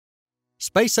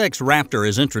SpaceX Raptor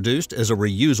is introduced as a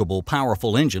reusable,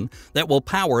 powerful engine that will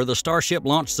power the Starship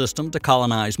launch system to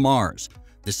colonize Mars.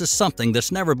 This is something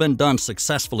that's never been done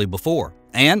successfully before.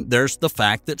 And there's the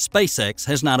fact that SpaceX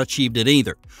has not achieved it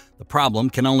either. The problem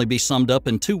can only be summed up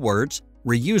in two words: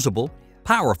 reusable,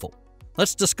 powerful.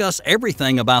 Let's discuss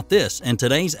everything about this in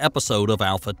today's episode of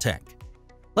Alpha Tech.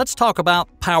 Let's talk about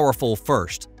powerful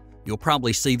first. You'll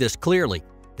probably see this clearly.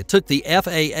 It took the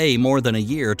FAA more than a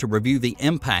year to review the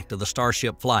impact of the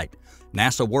Starship flight.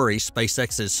 NASA worries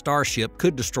SpaceX's Starship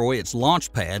could destroy its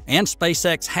launch pad, and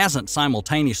SpaceX hasn't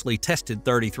simultaneously tested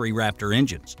 33 Raptor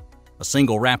engines. A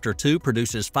single Raptor 2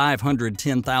 produces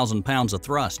 510,000 pounds of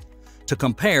thrust. To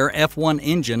compare, F1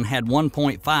 engine had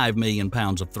 1.5 million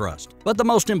pounds of thrust. But the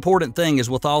most important thing is,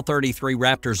 with all 33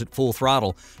 Raptors at full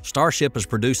throttle, Starship is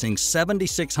producing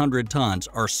 7,600 tons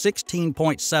or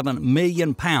 16.7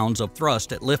 million pounds of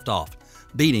thrust at liftoff,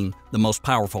 beating the most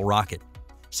powerful rocket.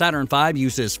 Saturn V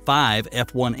uses 5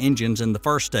 F1 engines in the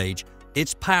first stage.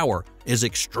 Its power is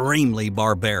extremely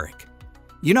barbaric.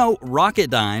 You know,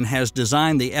 Rocketdyne has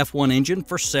designed the F1 engine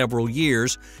for several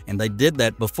years, and they did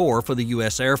that before for the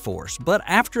U.S. Air Force. But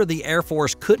after the Air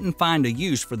Force couldn't find a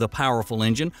use for the powerful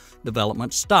engine,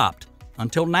 development stopped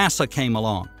until NASA came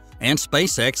along. And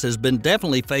SpaceX has been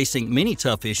definitely facing many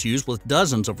tough issues with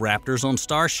dozens of Raptors on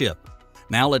Starship.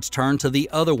 Now let's turn to the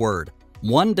other word.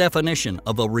 One definition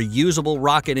of a reusable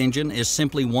rocket engine is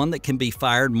simply one that can be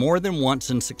fired more than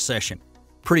once in succession.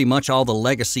 Pretty much all the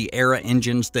legacy-era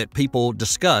engines that people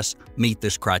discuss meet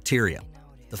this criteria.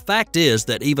 The fact is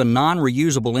that even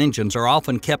non-reusable engines are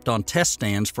often kept on test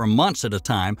stands for months at a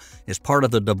time as part of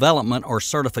the development or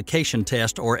certification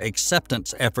test or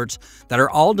acceptance efforts that are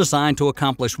all designed to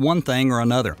accomplish one thing or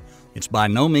another. It's by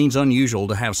no means unusual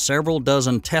to have several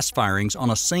dozen test firings on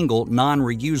a single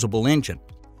non-reusable engine.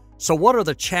 So what are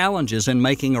the challenges in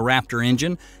making a Raptor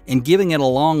engine and giving it a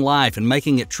long life and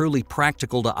making it truly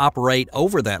practical to operate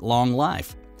over that long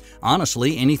life?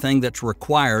 Honestly, anything that's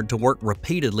required to work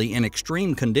repeatedly in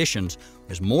extreme conditions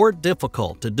is more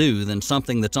difficult to do than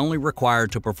something that's only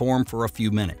required to perform for a few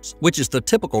minutes, which is the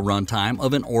typical runtime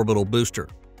of an orbital booster.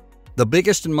 The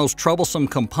biggest and most troublesome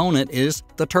component is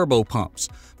the turbopumps.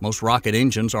 Most rocket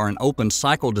engines are an open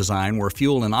cycle design where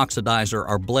fuel and oxidizer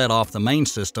are bled off the main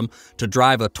system to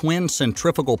drive a twin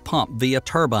centrifugal pump via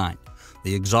turbine.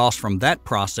 The exhaust from that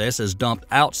process is dumped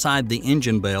outside the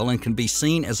engine bell and can be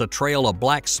seen as a trail of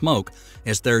black smoke,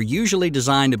 as they're usually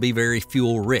designed to be very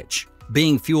fuel-rich.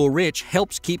 Being fuel-rich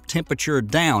helps keep temperature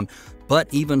down, but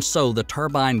even so, the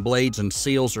turbine blades and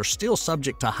seals are still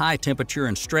subject to high temperature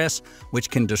and stress, which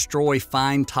can destroy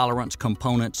fine tolerance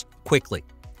components quickly.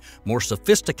 More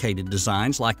sophisticated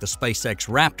designs like the SpaceX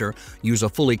Raptor use a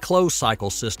fully closed cycle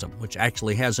system, which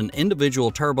actually has an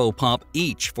individual turbo pump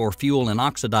each for fuel and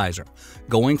oxidizer.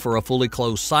 Going for a fully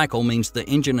closed cycle means the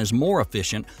engine is more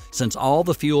efficient, since all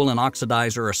the fuel and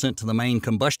oxidizer are sent to the main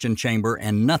combustion chamber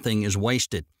and nothing is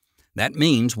wasted. That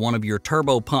means one of your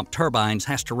turbo pump turbines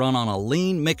has to run on a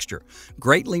lean mixture,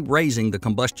 greatly raising the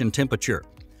combustion temperature.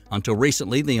 Until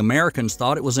recently, the Americans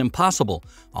thought it was impossible,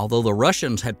 although the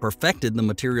Russians had perfected the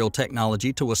material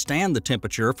technology to withstand the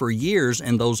temperature for years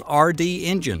in those RD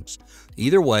engines.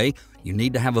 Either way, you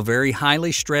need to have a very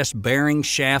highly stressed bearing,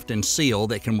 shaft, and seal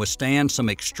that can withstand some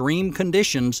extreme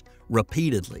conditions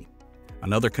repeatedly.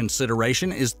 Another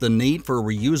consideration is the need for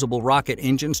reusable rocket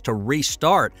engines to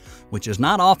restart, which is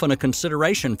not often a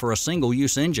consideration for a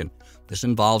single-use engine. This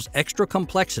involves extra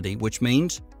complexity, which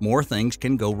means more things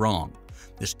can go wrong.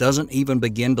 This doesn't even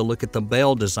begin to look at the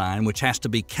bell design, which has to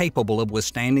be capable of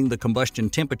withstanding the combustion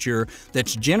temperature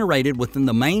that's generated within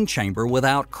the main chamber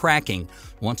without cracking.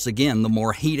 Once again, the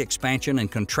more heat expansion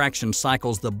and contraction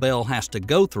cycles the bell has to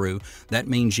go through, that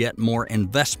means yet more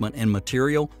investment in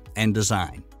material and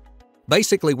design.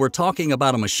 Basically, we're talking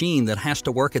about a machine that has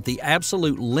to work at the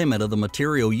absolute limit of the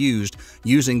material used,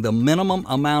 using the minimum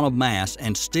amount of mass,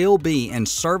 and still be in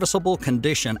serviceable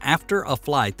condition after a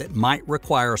flight that might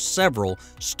require several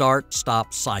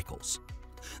start-stop cycles.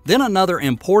 Then another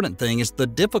important thing is the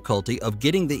difficulty of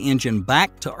getting the engine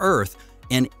back to Earth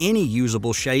in any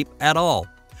usable shape at all.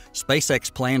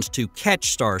 SpaceX plans to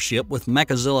catch Starship with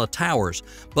Mechazilla towers,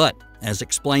 but as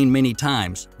explained many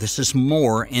times, this is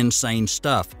more insane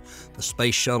stuff. The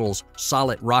Space Shuttle's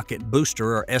Solid Rocket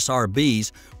Booster, or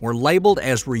SRBs, were labeled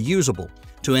as reusable.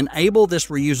 To enable this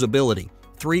reusability,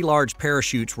 3 large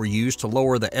parachutes were used to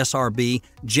lower the SRB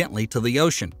gently to the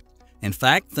ocean. In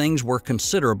fact, things were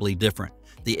considerably different.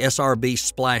 The SRB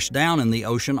splashed down in the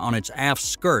ocean on its aft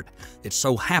skirt. It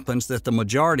so happens that the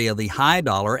majority of the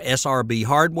high-dollar SRB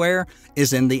hardware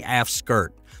is in the aft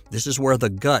skirt. This is where the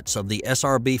guts of the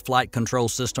SRB flight control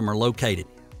system are located.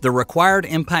 The required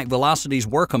impact velocities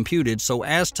were computed so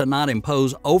as to not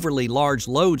impose overly large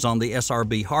loads on the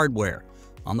SRB hardware.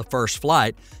 On the first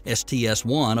flight,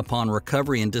 STS-1, upon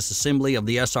recovery and disassembly of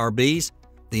the SRBs,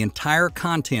 the entire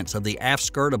contents of the aft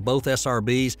skirt of both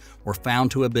SRBs were found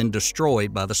to have been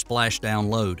destroyed by the splashdown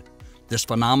load. This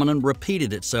phenomenon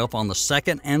repeated itself on the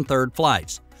second and third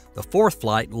flights. The fourth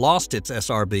flight lost its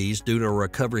SRBs due to a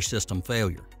recovery system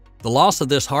failure. The loss of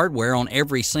this hardware on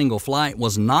every single flight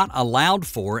was not allowed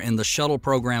for in the shuttle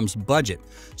program's budget,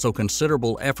 so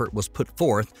considerable effort was put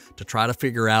forth to try to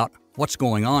figure out what's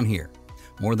going on here.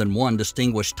 More than one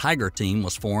distinguished Tiger team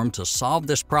was formed to solve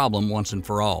this problem once and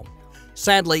for all.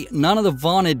 Sadly, none of the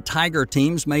vaunted Tiger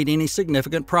teams made any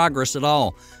significant progress at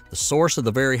all. The source of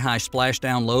the very high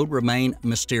splashdown load remained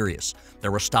mysterious.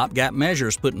 There were stopgap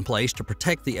measures put in place to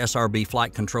protect the SRB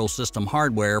flight control system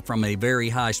hardware from a very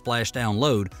high splashdown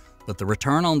load, but the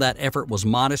return on that effort was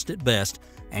modest at best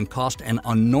and cost an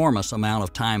enormous amount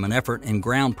of time and effort in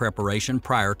ground preparation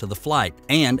prior to the flight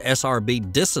and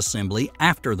SRB disassembly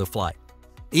after the flight.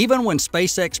 Even when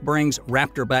SpaceX brings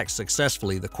Raptor back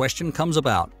successfully, the question comes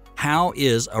about, how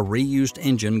is a reused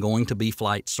engine going to be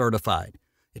flight certified?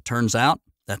 It turns out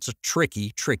that's a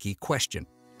tricky question.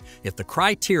 If the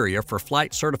criteria for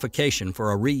flight certification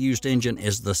for a reused engine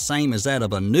is the same as that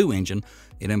of a new engine,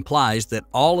 it implies that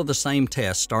all of the same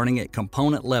tests starting at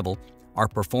component level are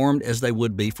performed as they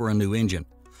would be for a new engine.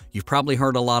 You've probably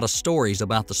heard a lot of stories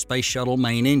about the Space Shuttle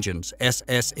main engines,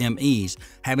 SSMEs,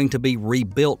 having to be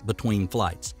rebuilt between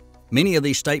flights. Many of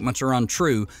these statements are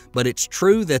untrue, but it's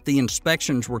true that the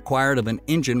inspections required of an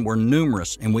engine were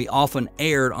numerous, and we often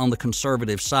erred on the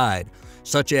conservative side,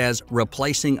 such as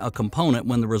replacing a component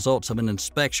when the results of an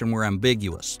inspection were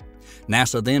ambiguous.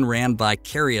 NASA then ran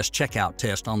vicarious checkout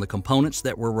tests on the components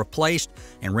that were replaced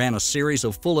and ran a series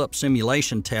of full-up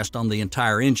simulation tests on the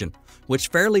entire engine, which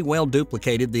fairly well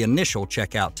duplicated the initial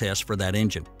checkout test for that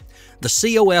engine. The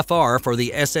COFR for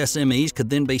the SSMEs could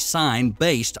then be signed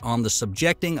based on the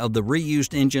subjecting of the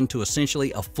reused engine to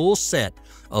essentially a full set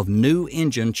of new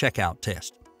engine checkout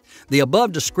tests. The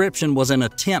above description was an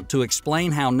attempt to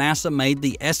explain how NASA made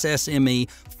the SSME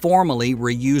formally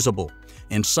reusable.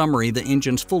 In summary, the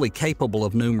engine's fully capable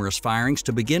of numerous firings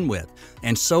to begin with,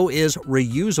 and so is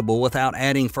reusable without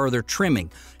adding further trimming.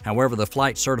 However, the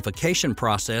flight certification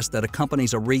process that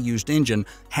accompanies a reused engine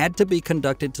had to be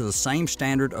conducted to the same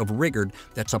standard of rigor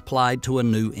that's applied to a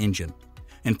new engine.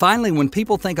 And finally, when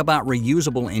people think about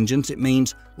reusable engines, it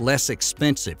means less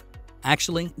expensive.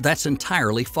 Actually, that's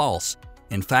entirely false.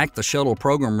 In fact, the shuttle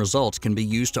program results can be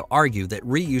used to argue that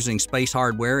reusing space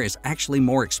hardware is actually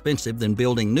more expensive than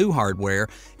building new hardware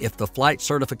if the flight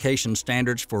certification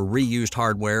standards for reused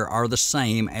hardware are the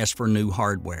same as for new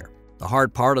hardware. The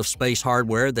hard part of space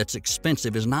hardware that's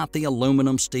expensive is not the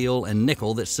aluminum, steel, and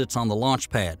nickel that sits on the launch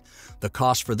pad. The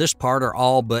costs for this part are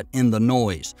all but in the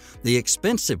noise. The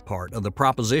expensive part of the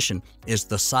proposition is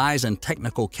the size and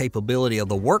technical capability of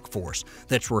the workforce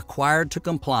that's required to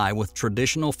comply with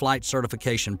traditional flight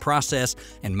certification process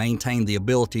and maintain the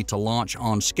ability to launch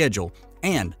on schedule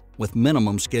and with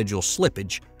minimum schedule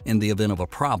slippage in the event of a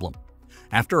problem.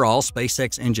 After all,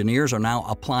 SpaceX engineers are now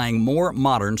applying more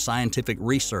modern scientific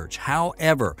research.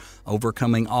 However,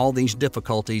 overcoming all these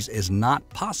difficulties is not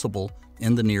possible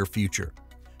in the near future.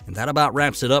 And that about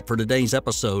wraps it up for today's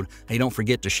episode. Hey, don't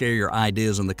forget to share your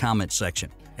ideas in the comments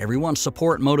section. Everyone's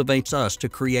support motivates us to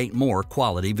create more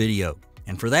quality video.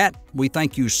 And for that, we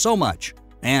thank you so much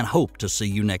and hope to see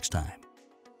you next time.